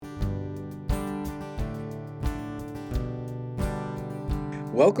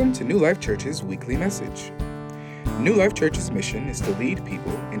Welcome to New Life Church's weekly message. New Life Church's mission is to lead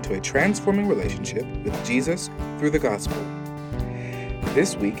people into a transforming relationship with Jesus through the gospel.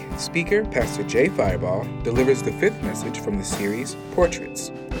 This week, speaker Pastor Jay Fireball delivers the fifth message from the series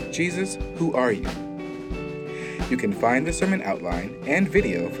Portraits, Jesus, Who Are You? You can find the sermon outline and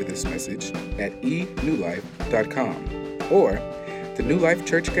video for this message at enewlife.com or the New Life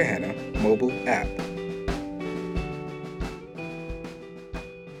Church Gehenna mobile app.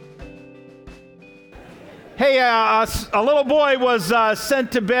 Hey, a little boy was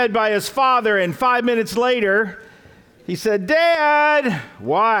sent to bed by his father, and 5 minutes later, he said, "Dad,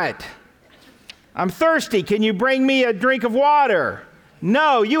 what? I'm thirsty. Can you bring me a drink of water?"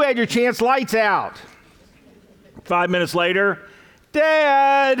 "No, you had your chance. Lights out." 5 minutes later,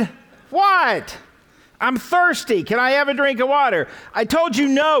 "Dad, what? I'm thirsty. Can I have a drink of water?" "I told you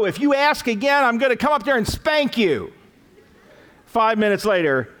no. If you ask again, I'm going to come up there and spank you." 5 minutes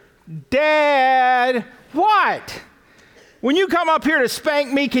later, "Dad, what? When you come up here to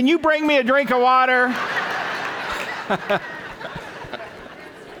spank me, can you bring me a drink of water?"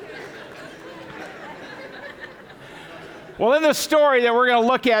 Well, in the story that we're going to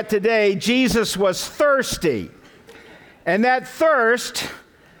look at today, Jesus was thirsty. And that thirst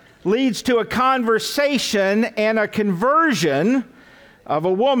leads to a conversation and a conversion of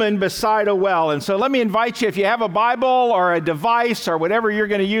a woman beside a well. And so let me invite you, if you have a Bible or a device or whatever you're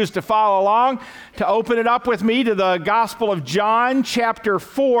going to use to follow along, to open it up with me to the Gospel of John, chapter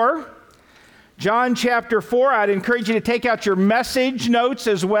 4. John, chapter 4. I'd encourage you to take out your message notes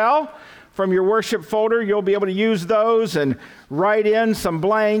as well from your worship folder. You'll be able to use those and write in some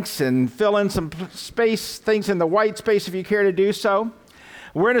blanks and fill in some space, things in the white space if you care to do so.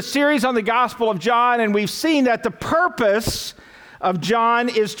 We're in a series on the Gospel of John, and we've seen that the purpose of John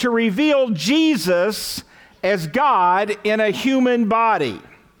is to reveal Jesus as God in a human body.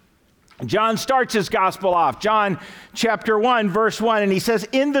 John starts his gospel off, John chapter 1, verse 1, and he says,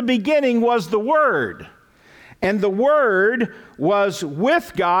 "In the beginning was the Word, and the Word was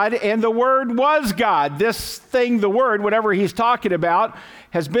with God, and the Word was God." This thing, the Word, whatever he's talking about,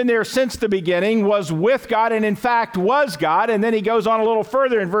 has been there since the beginning, was with God, and in fact was God. And then he goes on a little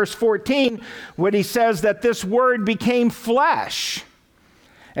further in verse 14 when he says that this Word became flesh,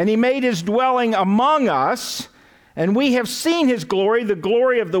 and he made his dwelling among us, and we have seen his glory, the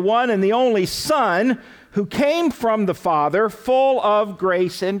glory of the one and the only Son, who came from the Father, full of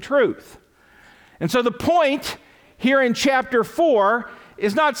grace and truth. And so the point here in chapter 4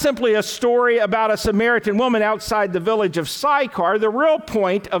 is not simply a story about a Samaritan woman outside the village of Sychar. The real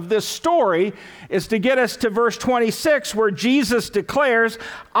point of this story is to get us to verse 26, where Jesus declares,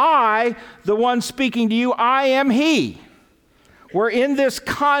 "I, the one speaking to you, I am he." Where in this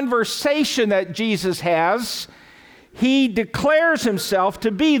conversation that Jesus has, he declares himself to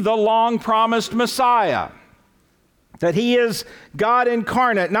be the long-promised Messiah, that he is God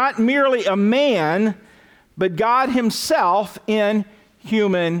incarnate, not merely a man, but God himself in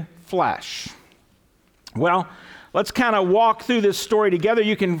human flesh. Well, let's kind of walk through this story together.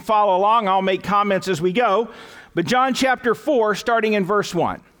 You can follow along. I'll make comments as we go. But John chapter 4, starting in verse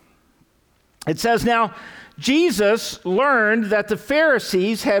 1. It says, "Now Jesus learned that the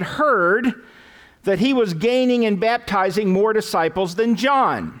Pharisees had heard that he was gaining and baptizing more disciples than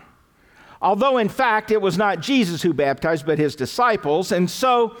John, although in fact it was not Jesus who baptized, but his disciples. And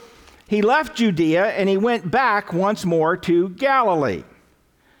so he left Judea and he went back once more to Galilee.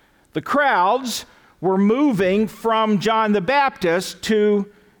 The crowds were moving from John the Baptist to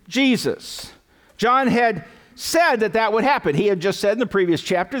Jesus. John had said that that would happen. He had just said in the previous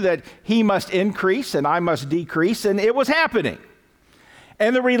chapter that he must increase and I must decrease, and it was happening.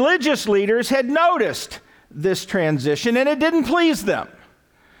 And the religious leaders had noticed this transition, and it didn't please them.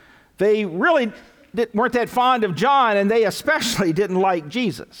 They really weren't that fond of John, and they especially didn't like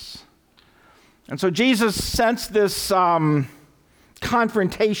Jesus. And so Jesus sensed this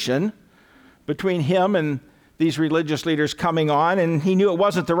confrontation between him and these religious leaders coming on, and he knew it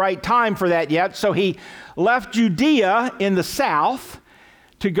wasn't the right time for that yet, so he left Judea in the south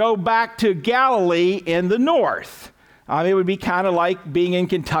to go back to Galilee in the north. It would be kind of like being in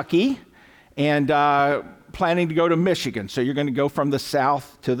Kentucky and planning to go to Michigan, so you're going to go from the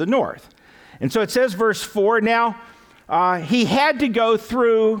south to the north. And so it says, verse 4, now he had to go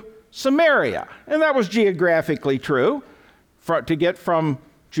through Samaria, and that was geographically true, to get from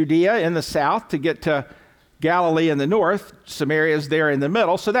Judea in the south to get to Galilee in the north. Samaria is there in the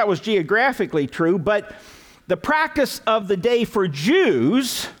middle, so that was geographically true. But the practice of the day for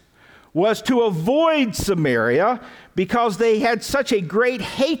Jews was to avoid Samaria because they had such a great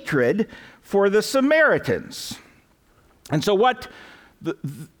hatred for the Samaritans. And so what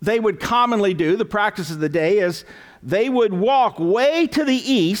they would commonly do, the practice of the day, is they would walk way to the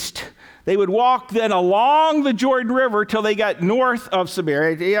east. They would walk then along the Jordan River till they got north of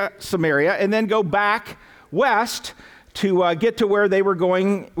Samaria, and then go back west to get to where they were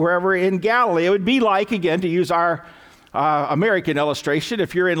going, wherever in Galilee. It would be like, again, to use our American illustration,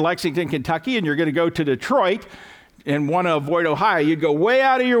 if you're in Lexington, Kentucky, and you're going to go to Detroit and want to avoid Ohio, you'd go way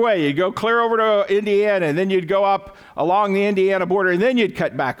out of your way. You'd go clear over to Indiana, and then you'd go up along the Indiana border, and then you'd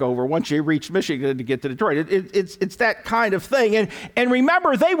cut back over once you reached Michigan to get to Detroit. It's that kind of thing. And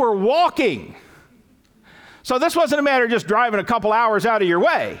remember, they were walking. So this wasn't a matter of just driving a couple hours out of your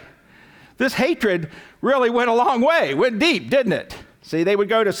way. This hatred really went a long way, went deep, didn't it? See, they would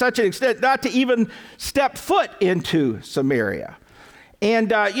go to such an extent not to even step foot into Samaria. And,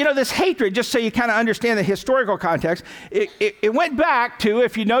 this hatred, just so you kind of understand the historical context, it went back to,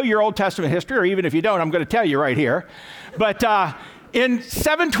 if you know your Old Testament history, or even if you don't, I'm going to tell you right here. But in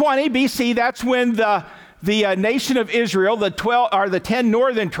 720 BC, that's when the nation of Israel, the 10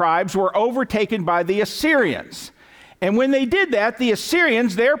 northern tribes, were overtaken by the Assyrians. And when they did that, the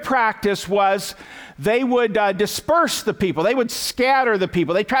Assyrians, their practice was they would disperse the people. They would scatter the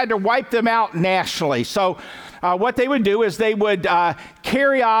people. They tried to wipe them out nationally. So what they would do is they would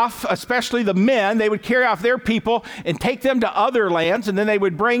carry off, especially the men, they would carry off their people and take them to other lands, and then they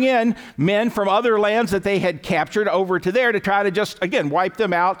would bring in men from other lands that they had captured over to there to try to just, again, wipe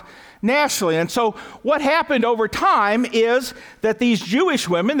them out nationally. And so what happened over time is that these Jewish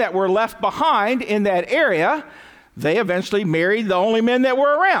women that were left behind in that area, they eventually married the only men that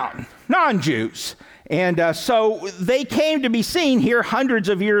were around, non-Jews. And so they came to be seen here hundreds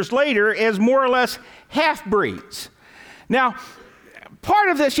of years later as more or less half-breeds. Now, part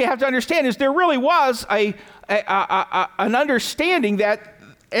of this you have to understand is there really was an understanding that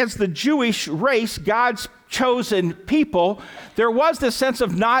as the Jewish race, God's chosen people, there was this sense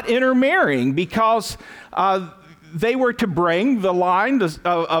of not intermarrying because they were to bring the line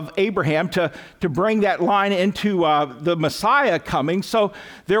of Abraham, to bring that line into the Messiah coming. So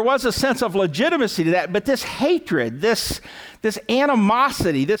there was a sense of legitimacy to that. But this hatred, this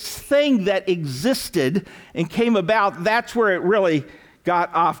animosity, this thing that existed and came about, that's where it really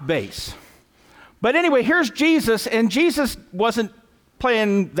got off base. But anyway, here's Jesus, and Jesus wasn't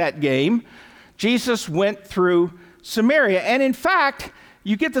playing that game. Jesus went through Samaria. And in fact,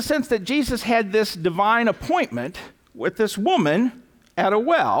 you get the sense that Jesus had this divine appointment with this woman at a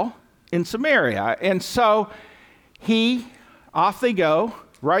well in Samaria. And so off they go,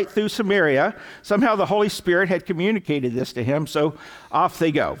 right through Samaria. Somehow the Holy Spirit had communicated this to him, so off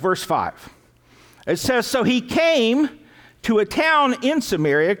they go. Verse 5. It says, "So he came to a town in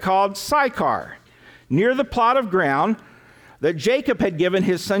Samaria called Sychar, near the plot of ground that Jacob had given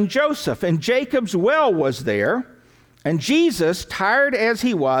his son Joseph. And Jacob's well was there. And Jesus, tired as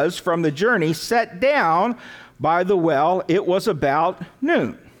he was from the journey, sat down by the well. It was about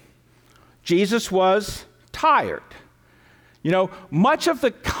noon." Jesus was tired. You know, much of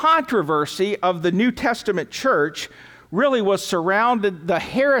the controversy of the New Testament church really was surrounded the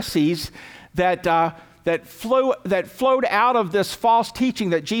heresies that flowed out of this false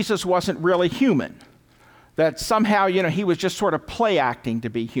teaching that Jesus wasn't really human, that somehow, he was just sort of play acting to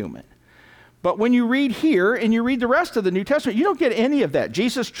be human. But when you read here and you read the rest of the New Testament, you don't get any of that.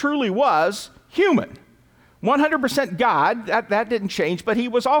 Jesus truly was human. 100% God, that didn't change, but he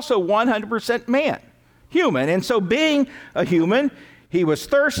was also 100% man, human. And so being a human, he was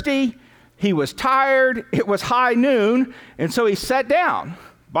thirsty, he was tired, it was high noon, and so he sat down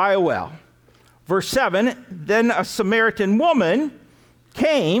by a well. Verse 7, "Then a Samaritan woman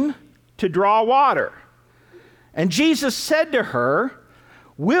came to draw water. And Jesus said to her,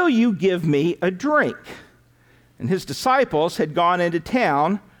 'Will you give me a drink?' And his disciples had gone into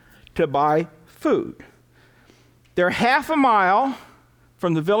town to buy food." They're half a mile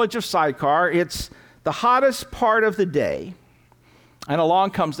from the village of Sychar. It's the hottest part of the day. And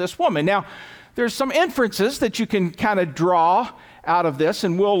along comes this woman. Now, there's some inferences that you can kind of draw out of this,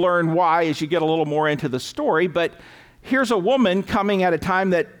 and we'll learn why as you get a little more into the story. But here's a woman coming at a time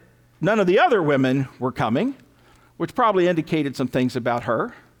that none of the other women were coming, which probably indicated some things about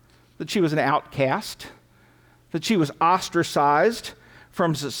her, that she was an outcast, that she was ostracized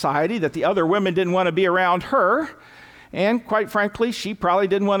from society, that the other women didn't want to be around her, and quite frankly, she probably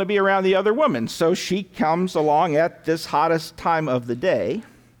didn't want to be around the other women. So she comes along at this hottest time of the day.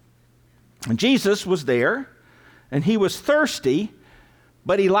 And Jesus was there, and he was thirsty,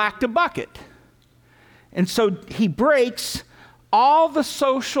 but he lacked a bucket. And so he breaks all the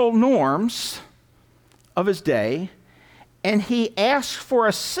social norms of his day, and he asks for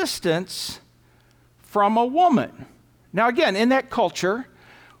assistance from a woman. Now again, in that culture,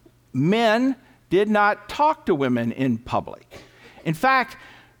 men did not talk to women in public. In fact,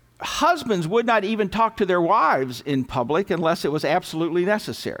 husbands would not even talk to their wives in public unless it was absolutely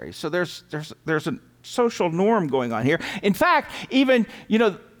necessary. So there's a social norm going on here. In fact, even,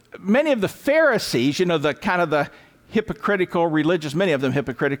 many of the Pharisees, the hypocritical religious, many of them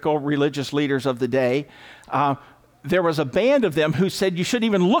hypocritical religious leaders of the day, there was a band of them who said you shouldn't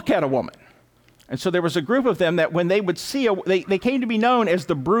even look at a woman. And so there was a group of them that when they would see they came to be known as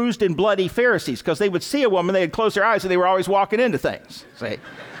the bruised and bloody Pharisees, because they would see a woman, they'd close their eyes, and they were always walking into things. See?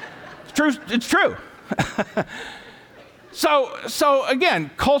 It's true. So again,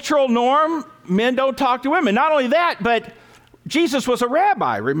 cultural norm, men don't talk to women. Not only that, but Jesus was a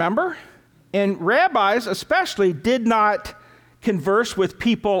rabbi, remember? And rabbis especially did not converse with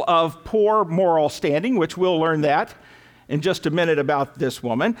people of poor moral standing, which we'll learn that in just a minute about this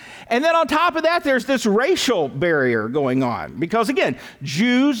woman. And then on top of that, there's this racial barrier going on. Because again,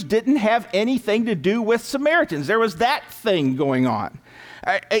 Jews didn't have anything to do with Samaritans. There was that thing going on.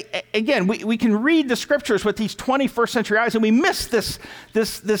 Again, we can read the scriptures with these 21st century eyes, and we miss this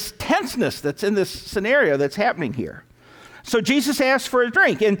tenseness that's in this scenario that's happening here. So Jesus asked for a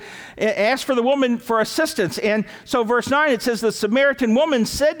drink and asked for the woman for assistance. And so verse 9, it says, the Samaritan woman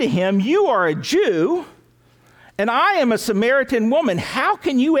said to him, "You are a Jew, and I am a Samaritan woman. How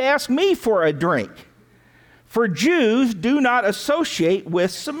can you ask me for a drink? For Jews do not associate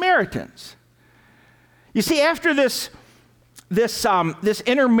with Samaritans." You see, after this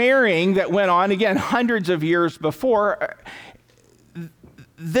intermarrying that went on, again, hundreds of years before,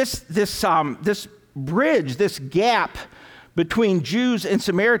 this bridge, this gap between Jews and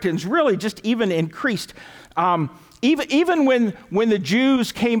Samaritans really just even increased. Even when the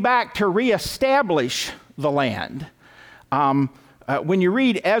Jews came back to reestablish the land. When you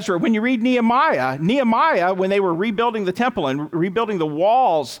read Ezra, when you read Nehemiah, when they were rebuilding the temple and rebuilding the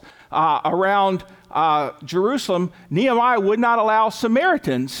walls around Jerusalem, Nehemiah would not allow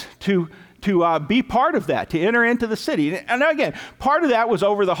Samaritans to be part of that, to enter into the city. And again, part of that was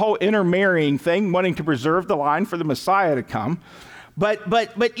over the whole intermarrying thing, wanting to preserve the line for the Messiah to come.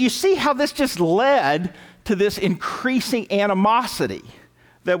 But you see how this just led to this increasing animosity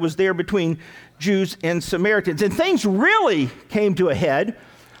that was there between Jews and Samaritans. And things really came to a head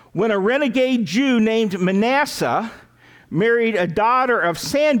when a renegade Jew named Manasseh married a daughter of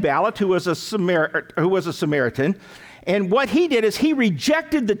Sanballat, who was a Samaritan. And what he did is he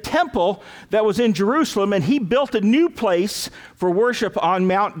rejected the temple that was in Jerusalem, and he built a new place for worship on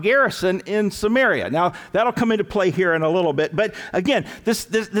Mount Gerizim in Samaria. Now, that'll come into play here in a little bit. But again,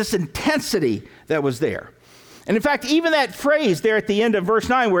 this intensity that was there. And in fact, even that phrase there at the end of verse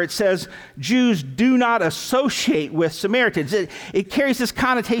 9 where it says, Jews do not associate with Samaritans, it carries this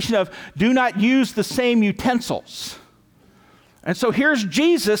connotation of do not use the same utensils. And so here's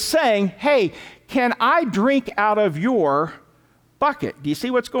Jesus saying, hey, can I drink out of your bucket? Do you see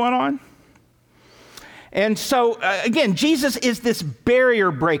what's going on? And so, again, Jesus is this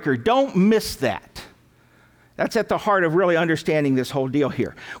barrier breaker. Don't miss that. That's at the heart of really understanding this whole deal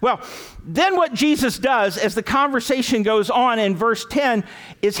here. Well, then what Jesus does as the conversation goes on in verse 10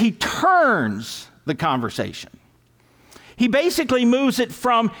 is he turns the conversation. He basically moves it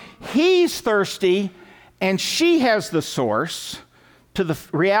from he's thirsty and she has the source to the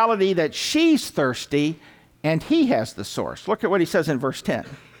reality that she's thirsty and he has the source. Look at what he says in verse 10.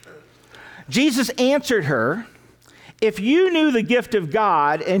 Jesus answered her, "If you knew the gift of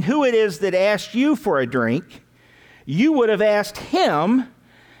God and who it is that asked you for a drink, you would have asked him,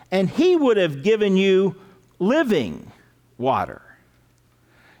 and he would have given you living water."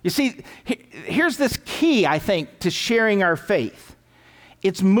 You see, here's this key, I think, to sharing our faith.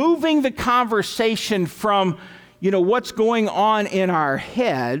 It's moving the conversation from, what's going on in our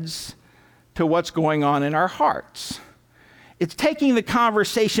heads to what's going on in our hearts. It's taking the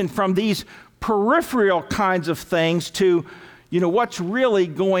conversation from these peripheral kinds of things to, what's really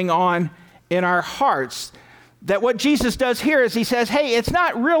going on in our hearts. That what Jesus does here is he says, hey, it's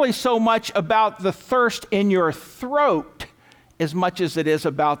not really so much about the thirst in your throat as much as it is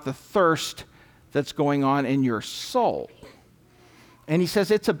about the thirst that's going on in your soul. And he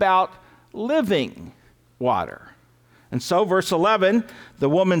says it's about living water. And so, verse 11, the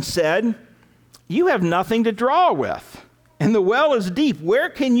woman said, "You have nothing to draw with, and the well is deep. Where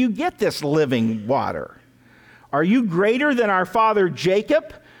can you get this living water? Are you greater than our father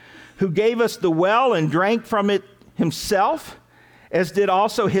Jacob, who gave us the well and drank from it himself, as did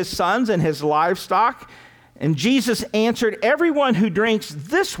also his sons and his livestock?" And Jesus answered, "Everyone who drinks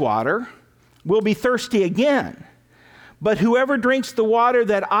this water will be thirsty again. But whoever drinks the water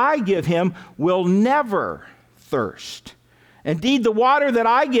that I give him will never thirst. Indeed, the water that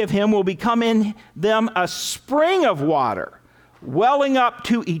I give him will become in them a spring of water, welling up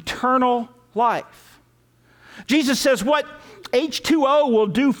to eternal life. Jesus says, what H2O will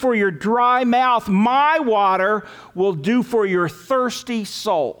do for your dry mouth, my water will do for your thirsty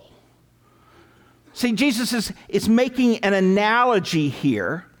soul. See, Jesus is making an analogy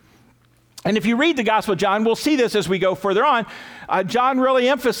here. And if you read the Gospel of John, we'll see this as we go further on. John really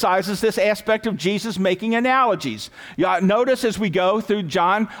emphasizes this aspect of Jesus making analogies. Notice as we go through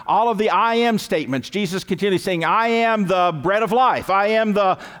John, all of the I am statements. Jesus continually saying, I am the bread of life. I am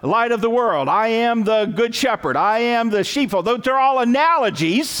the light of the world. I am the good shepherd. I am the sheepfold. Those are all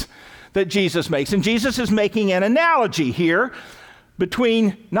analogies that Jesus makes. And Jesus is making an analogy here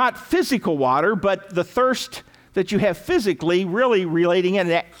between not physical water, but the thirst that you have physically, really relating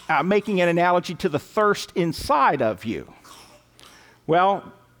and making an analogy to the thirst inside of you.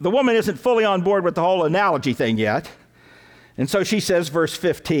 Well, the woman isn't fully on board with the whole analogy thing yet. And so she says, verse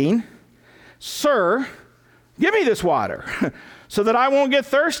 15, Sir, give me this water so that I won't get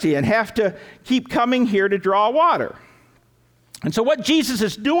thirsty and have to keep coming here to draw water. And so what Jesus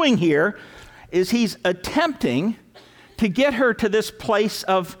is doing here is he's attempting to get her to this place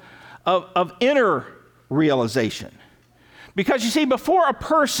of inner realization. Because you see, before a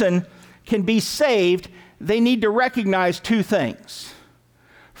person can be saved, they need to recognize two things.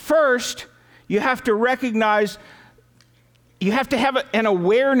 First, you have to recognize, you have to have an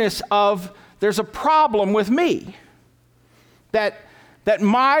awareness of there's a problem with me. That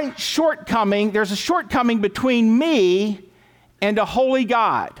my shortcoming, there's a shortcoming between me and a holy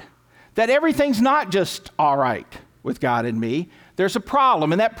God. That everything's not just all right with God and me. There's a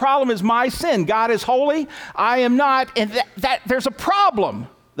problem, and that problem is my sin. God is holy, I am not, and that there's a problem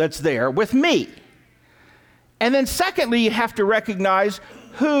that's there with me. And then secondly, you have to recognize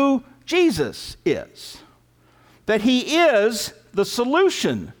who Jesus is. That he is the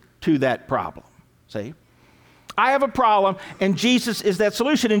solution to that problem. See? I have a problem, and Jesus is that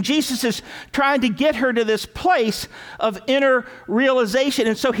solution. And Jesus is trying to get her to this place of inner realization.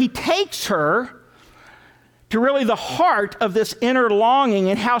 And so he takes her to really the heart of this inner longing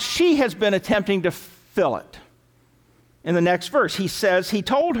and how she has been attempting to fill it. In the next verse, he says, he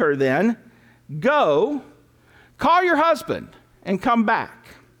told her then, go, call your husband and come back.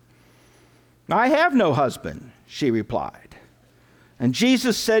 I have no husband, she replied. And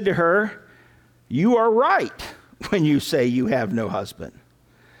Jesus said to her, you are right when you say you have no husband.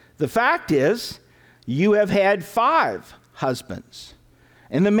 The fact is, you have had 5 husbands,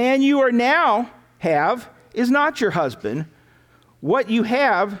 and the man you are now have is not your husband. What you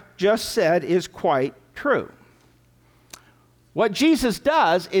have just said is quite true. What Jesus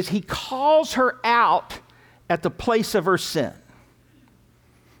does is he calls her out at the place of her sin.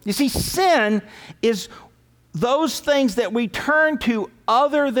 You see, sin is those things that we turn to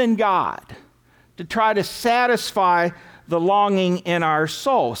other than God to try to satisfy the longing in our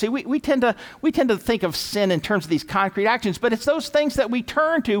soul. See, we tend to think of sin in terms of these concrete actions, but it's those things that we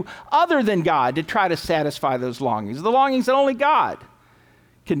turn to other than God to try to satisfy those longings, the longings that only God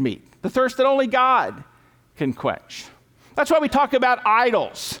can meet, the thirst that only God can quench. That's why we talk about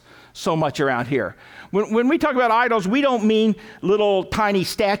idols so much around here. When we talk about idols, we don't mean little tiny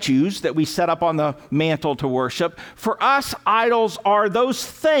statues that we set up on the mantle to worship. For us, idols are those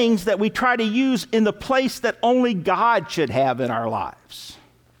things that we try to use in the place that only God should have in our lives.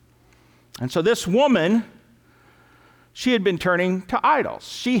 And so this woman, she had been turning to idols.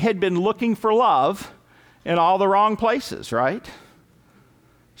 She had been looking for love in all the wrong places, right?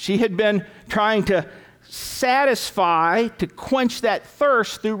 She had been trying to satisfy, to quench that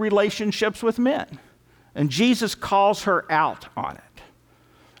thirst through relationships with men. And Jesus calls her out on it.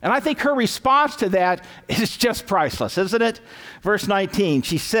 And I think her response to that is just priceless, isn't it? Verse 19,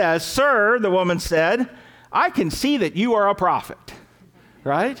 she says, Sir, the woman said, I can see that you are a prophet.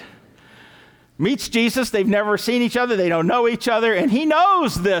 Right? Meets Jesus, they've never seen each other, they don't know each other, and he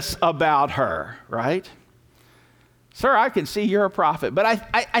knows this about her, right? Sir, I can see you're a prophet. But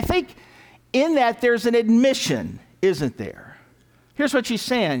I think in that there's an admission, isn't there? Here's what she's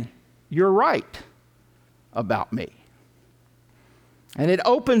saying, you're right about me. And it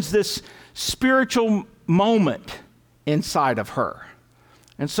opens this spiritual moment inside of her.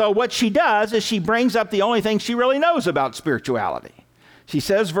 And so what she does is she brings up the only thing she really knows about spirituality. She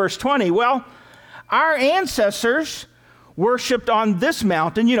says, verse 20, well, our ancestors worshipped on this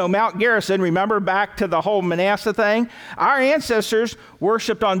mountain, Mount Gerizim, remember back to the whole Manasseh thing? Our ancestors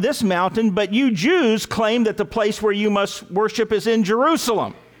worshipped on this mountain, but you Jews claim that the place where you must worship is in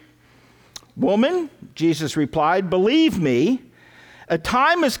Jerusalem. Woman, Jesus replied, believe me, A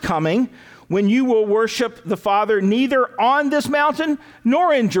time is coming when you will worship the Father neither on this mountain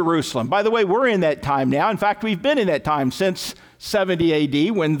nor in Jerusalem. By the way, we're in that time now. In fact, we've been in that time since 70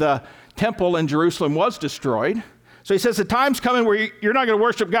 AD when the temple in Jerusalem was destroyed. So he says the time's coming where you're not going to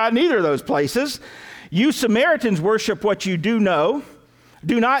worship God in either of those places. You Samaritans worship what you do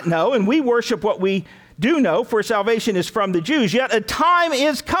not know, and we worship what we do know, for salvation is from the Jews. Yet a time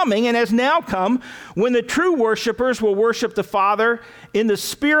is coming, and has now come, when the true worshipers will worship the Father in the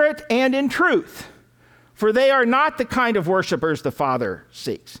Spirit and in truth. For they are not the kind of worshipers the Father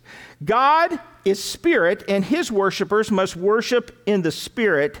seeks. God is Spirit, and his worshipers must worship in the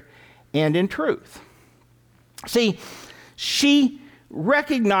Spirit and in truth. See, she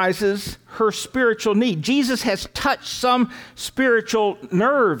recognizes her spiritual need. Jesus has touched some spiritual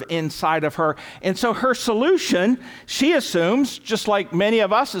nerve inside of her. And so her solution, she assumes, just like many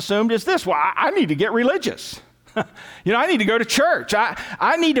of us assumed, is this: well, I need to get religious. I need to go to church.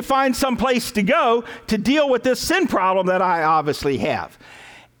 I need to find some place to go to deal with this sin problem that I obviously have.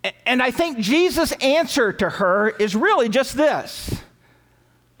 And I think Jesus' answer to her is really just this: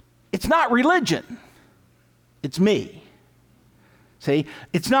 it's not religion, it's me. See,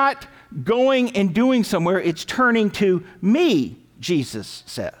 it's not going and doing somewhere, it's turning to me, Jesus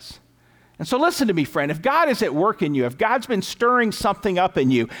says. And so listen to me, friend. If God is at work in you, if God's been stirring something up in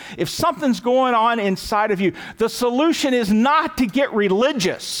you, if something's going on inside of you, the solution is not to get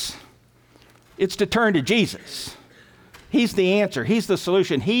religious. It's to turn to Jesus. He's the answer. He's the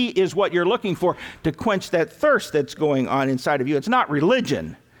solution. He is what you're looking for to quench that thirst that's going on inside of you. It's not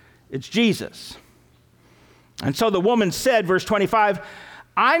religion. It's Jesus. And so the woman said, verse 25,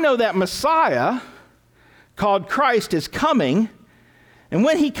 I know that Messiah, called Christ, is coming, and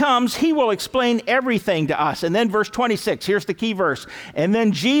when he comes, he will explain everything to us. And then verse 26, here's the key verse. And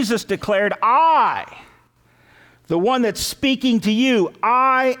then Jesus declared, I, the one that's speaking to you,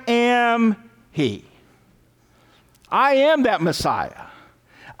 I am he. I am that Messiah.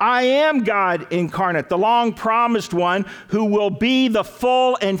 I am God incarnate, the long-promised one who will be the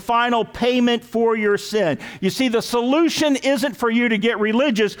full and final payment for your sin. You see, the solution isn't for you to get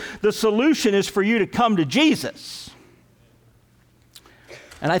religious. The solution is for you to come to Jesus.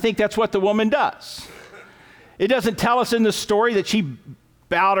 And I think that's what the woman does. It doesn't tell us in the story that she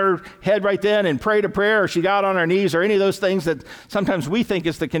bowed her head right then and prayed a prayer, or she got on her knees, or any of those things that sometimes we think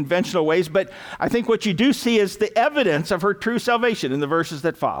is the conventional ways. But I think what you do see is the evidence of her true salvation in the verses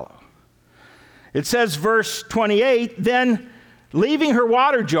that follow. It says, verse 28, then leaving her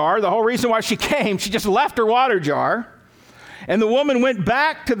water jar, the whole reason why she came, she just left her water jar, and the woman went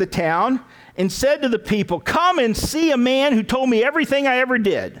back to the town and said to the people, come and see a man who told me everything I ever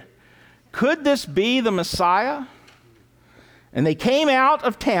did. Could this be the Messiah? And they came out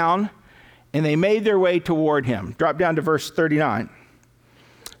of town, and they made their way toward him. Drop down to verse 39.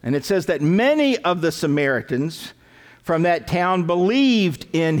 And it says that many of the Samaritans from that town believed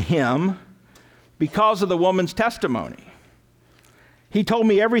in him because of the woman's testimony. He told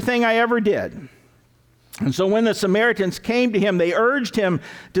me everything I ever did. And so when the Samaritans came to him, they urged him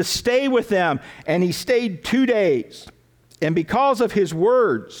to stay with them, and he stayed 2 days. And because of his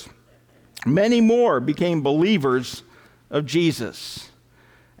words, many more became believers of Jesus.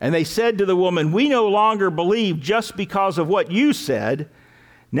 And they said to the woman, we no longer believe just because of what you said.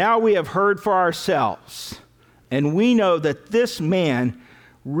 Now we have heard for ourselves, and we know that this man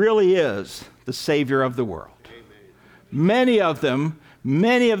really is the Savior of the world. Amen.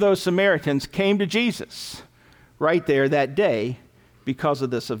 Many of those Samaritans came to Jesus right there that day because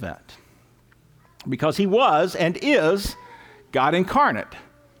of this event. Because he was and is God incarnate,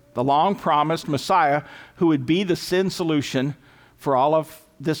 the long-promised Messiah who would be the sin solution for all of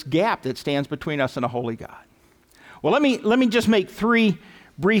this gap that stands between us and a holy God. Well, let me just make 3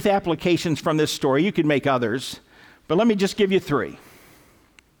 brief applications from this story. You could make others, but let me just give you 3.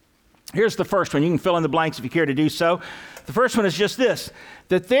 Here's the first one. You can fill in the blanks if you care to do so. The first one is just this,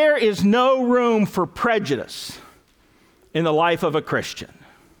 that there is no room for prejudice in the life of a Christian.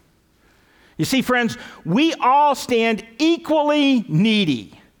 You see, friends, we all stand equally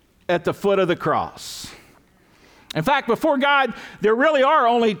needy at the foot of the cross. In fact, before God, there really are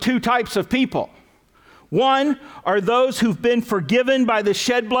only 2 types of people. One are those who've been forgiven by the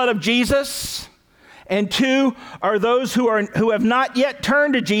shed blood of Jesus, and 2 are those who have not yet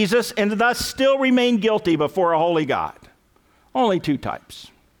turned to Jesus and thus still remain guilty before a holy God. Only 2 types.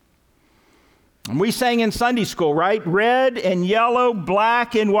 And we sang in Sunday school, right? Red and yellow,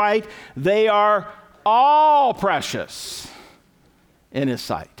 black and white, they are all precious in his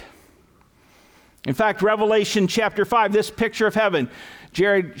sight. In fact, Revelation chapter 5, this picture of heaven,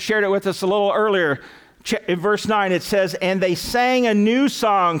 Jared shared it with us a little earlier. In verse 9 it says, "And they sang a new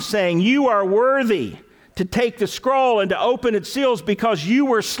song, saying, 'You are worthy to take the scroll and to open its seals, because you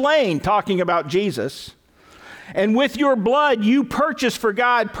were slain,'" talking about Jesus. "And with your blood you purchased for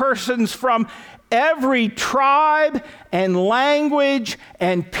God persons from every tribe and language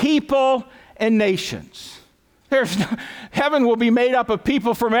and people and nations." Heaven will be made up of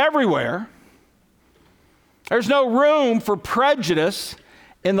people from everywhere. There's no room for prejudice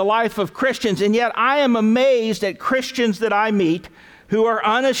in the life of Christians, and yet I am amazed at Christians that I meet who are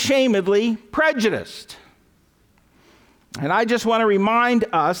unashamedly prejudiced. And I just want to remind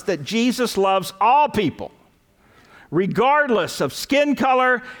us that Jesus loves all people, regardless of skin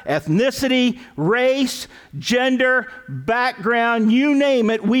color, ethnicity, race, gender, background, you name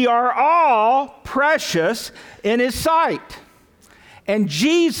it. We are all precious in His sight. And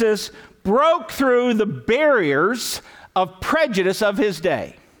Jesus broke through the barriers of prejudice of His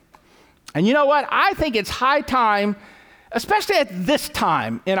day. And you know what? I think it's high time, especially at this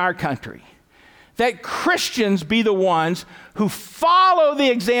time in our country, that Christians be the ones who follow the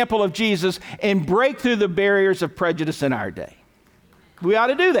example of Jesus and break through the barriers of prejudice in our day. We ought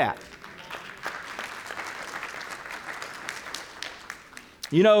to do that.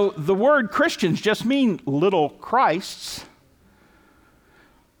 You know, the word Christians just mean little Christs.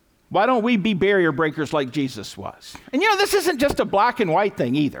 Why don't we be barrier breakers like Jesus was? And you know, this isn't just a black and white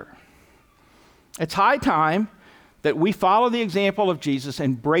thing either. It's high time that we follow the example of Jesus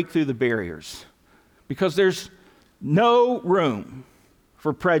and break through the barriers, because there's no room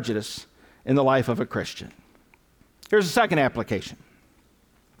for prejudice in the life of a Christian. Here's a second application.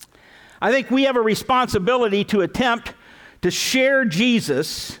 I think we have a responsibility to attempt to share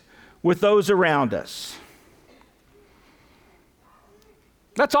Jesus with those around us.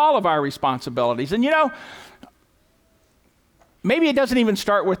 That's all of our responsibilities. And you know, maybe it doesn't even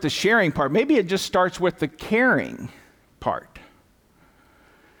start with the sharing part. Maybe it just starts with the caring part.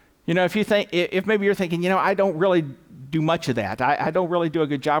 You know, if maybe you're thinking, you know, I don't really do much of that. I don't really do a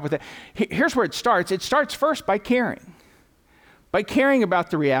good job with that. Here's where it starts. It starts first by caring. By caring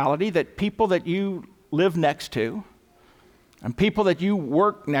about the reality that people that you live next to, and people that you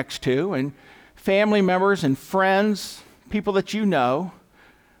work next to, and family members and friends, people that you know,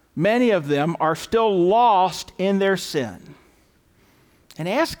 many of them are still lost in their sin. And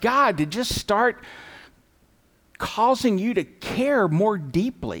ask God to just start causing you to care more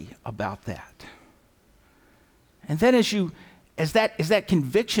deeply about that. And then as that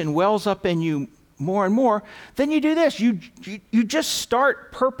conviction wells up in you more and more, then you do this. You just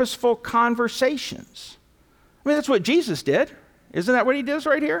start purposeful conversations. I mean, that's what Jesus did. Isn't that what He does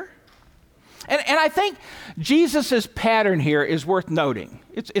right here? And I think Jesus' pattern here is worth noting.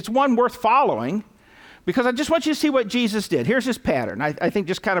 It's one worth following, because I just want you to see what Jesus did. Here's His pattern. I think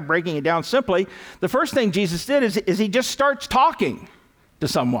just kind of breaking it down simply, the first thing Jesus did is He just starts talking to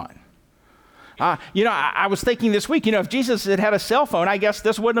someone. You know, I was thinking this week, you know, if Jesus had had a cell phone, I guess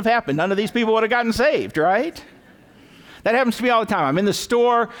this wouldn't have happened. None of these people would have gotten saved, right? That happens to me all the time. I'm in the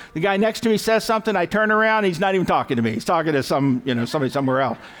store, the guy next to me says something, I turn around, he's not even talking to me. He's talking to somebody somewhere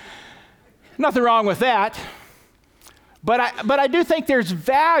else. Nothing wrong with that. But I do think there's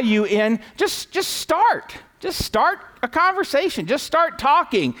value in just start. Just start a conversation. Just start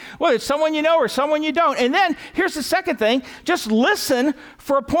talking, whether it's someone you know or someone you don't. And then here's the second thing. Just listen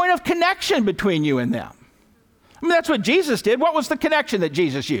for a point of connection between you and them. I mean, that's what Jesus did. What was the connection that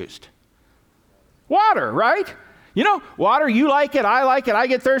Jesus used? Water, right? You know, water, you like it, I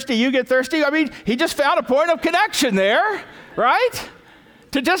get thirsty, you get thirsty. I mean, He just found a point of connection there, right?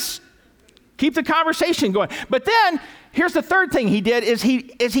 To just keep the conversation going. But then, here's the third thing He did, is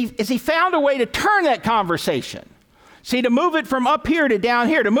he found a way to turn that conversation. See, to move it from up here to down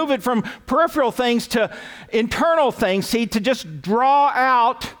here, to move it from peripheral things to internal things, see, to just draw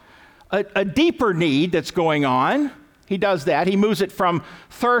out a deeper need that's going on. He does that. He moves it from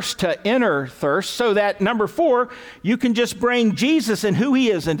thirst to inner thirst, so that, number 4, you can just bring Jesus and who He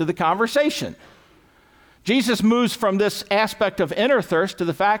is into the conversation. Jesus moves from this aspect of inner thirst to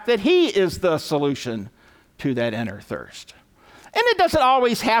the fact that He is the solution to that inner thirst. And it doesn't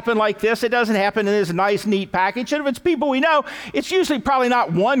always happen like this. It doesn't happen in this nice, neat package. And if it's people we know, it's usually probably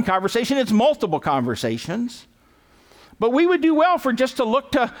not one conversation, it's multiple conversations. But we would do well for just to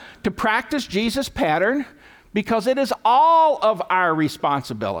look to practice Jesus' pattern, because it is all of our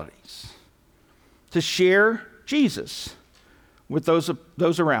responsibilities to share Jesus with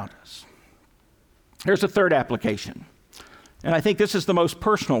those around us. Here's a third application, and I think this is the most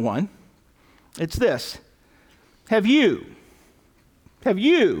personal one. It's this. Have you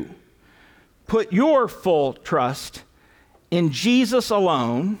put your full trust in Jesus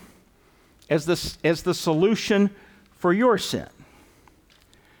alone as the solution for your sin.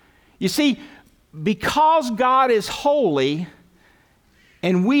 You see, because God is holy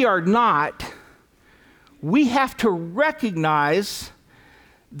and we are not, we have to recognize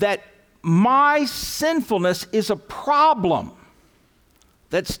that my sinfulness is a problem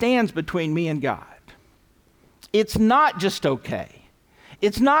that stands between me and God. It's not just okay.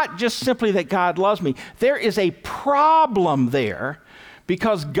 It's not just simply that God loves me. There is a problem there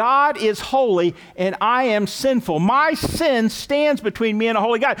because God is holy and I am sinful. My sin stands between me and a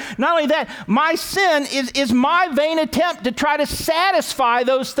holy God. Not only that, my sin is my vain attempt to try to satisfy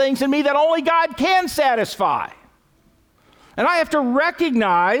those things in me that only God can satisfy. And I have to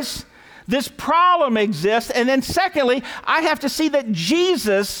recognize this problem exists. And then secondly, I have to see that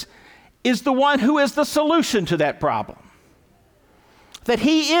Jesus is the one who is the solution to that problem. That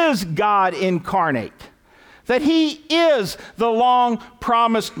he is God incarnate. That he is the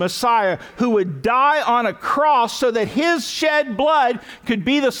long-promised Messiah who would die on a cross so that his shed blood could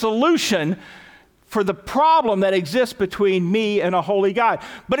be the solution for the problem that exists between me and a holy God.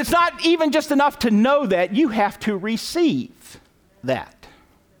 But it's not even just enough to know that. You have to receive that.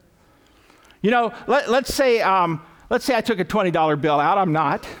 You know, let's say I took a $20 bill out. I'm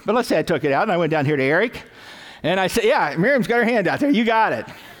not. But let's say I took it out and I went down here to Eric. And I said, yeah, Miriam's got her hand out there. You got it.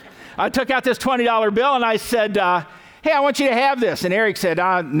 I took out this $20 bill and I said, hey, I want you to have this. And Eric said,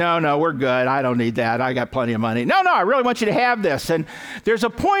 no, we're good. I don't need that. I got plenty of money. No, I really want you to have this. And there's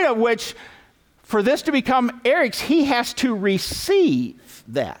a point at which for this to become Eric's, he has to receive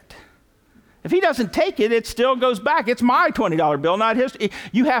that. If he doesn't take it, it still goes back. It's my $20 bill, not his.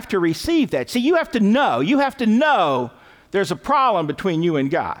 You have to receive that. See, you have to know there's a problem between you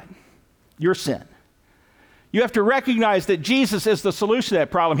and God, your sin. You have to recognize that Jesus is the solution to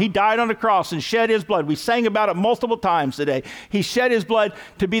that problem. He died on the cross and shed his blood. We sang about it multiple times today. He shed his blood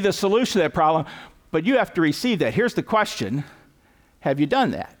to be the solution to that problem, but you have to receive that. Here's the question. Have you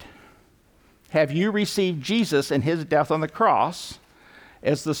done that? Have you received Jesus and his death on the cross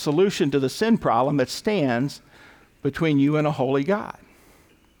as the solution to the sin problem that stands between you and a holy God?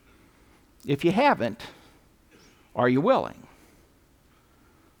 If you haven't, are you willing?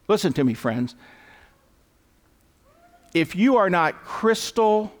 Listen to me, friends. If you are not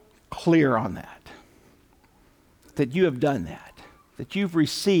crystal clear on that you have done that you've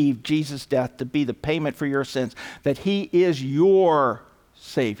received Jesus' death to be the payment for your sins, that he is your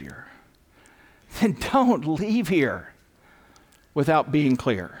Savior, then don't leave here without being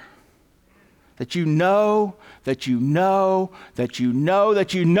clear. That you know that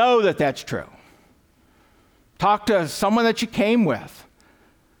that's true. Talk to someone that you came with.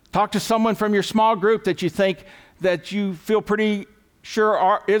 Talk to someone from your small group that you think that you feel pretty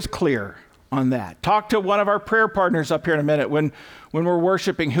sure is clear on that. Talk to one of our prayer partners up here in a minute when we're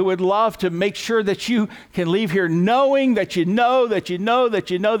worshiping, who would love to make sure that you can leave here knowing that you know that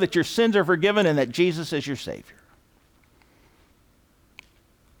your sins are forgiven and that Jesus is your Savior.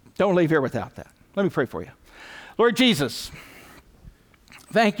 Don't leave here without that. Let me pray for you. Lord Jesus,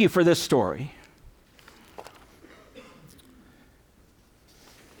 thank you for this story.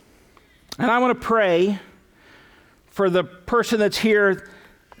 And I want to pray for the person that's here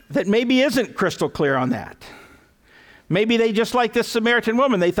that maybe isn't crystal clear on that. Maybe they just like this Samaritan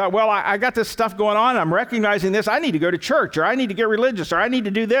woman. They thought, well, I got this stuff going on. I'm recognizing this. I need to go to church, or I need to get religious, or I need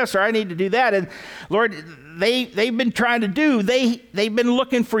to do this, or I need to do that. And Lord, they've been trying to do, they've been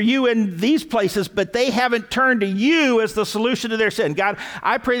looking for you in these places, but they haven't turned to you as the solution to their sin. God,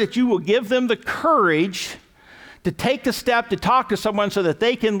 I pray that you will give them the courage to take the step to talk to someone so that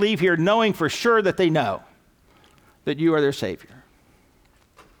they can leave here knowing for sure that they know that you are their Savior.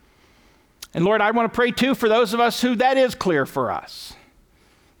 And Lord, I want to pray too for those of us who that is clear for us,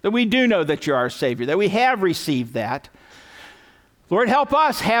 that we do know that you're our Savior, that we have received that. Lord, help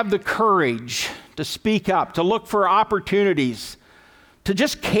us have the courage to speak up, to look for opportunities, to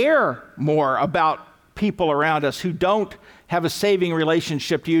just care more about people around us who don't have a saving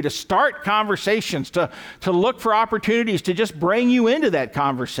relationship to you, to start conversations, to look for opportunities to just bring you into that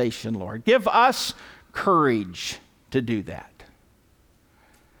conversation, Lord. Give us courage to do that.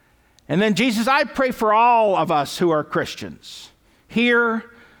 And then, Jesus, I pray for all of us who are Christians here,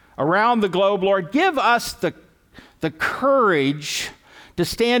 around the globe, Lord. Give us the courage to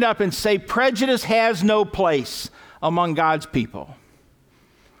stand up and say prejudice has no place among God's people.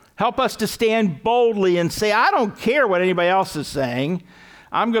 Help us to stand boldly and say, I don't care what anybody else is saying.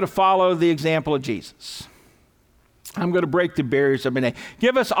 I'm going to follow the example of Jesus. I'm going to break the barriers of my name.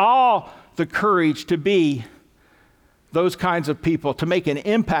 Give us all the courage to be those kinds of people, to make an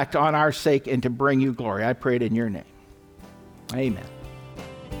impact on our sake and to bring you glory. I pray it in your name. Amen.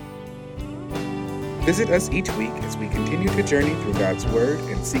 Visit us each week as we continue to journey through God's Word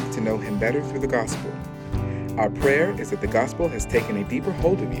and seek to know Him better through the gospel. Our prayer is that the gospel has taken a deeper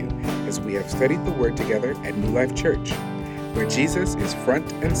hold of you as we have studied the Word together at New Life Church, where Jesus is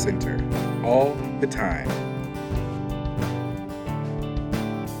front and center all the time.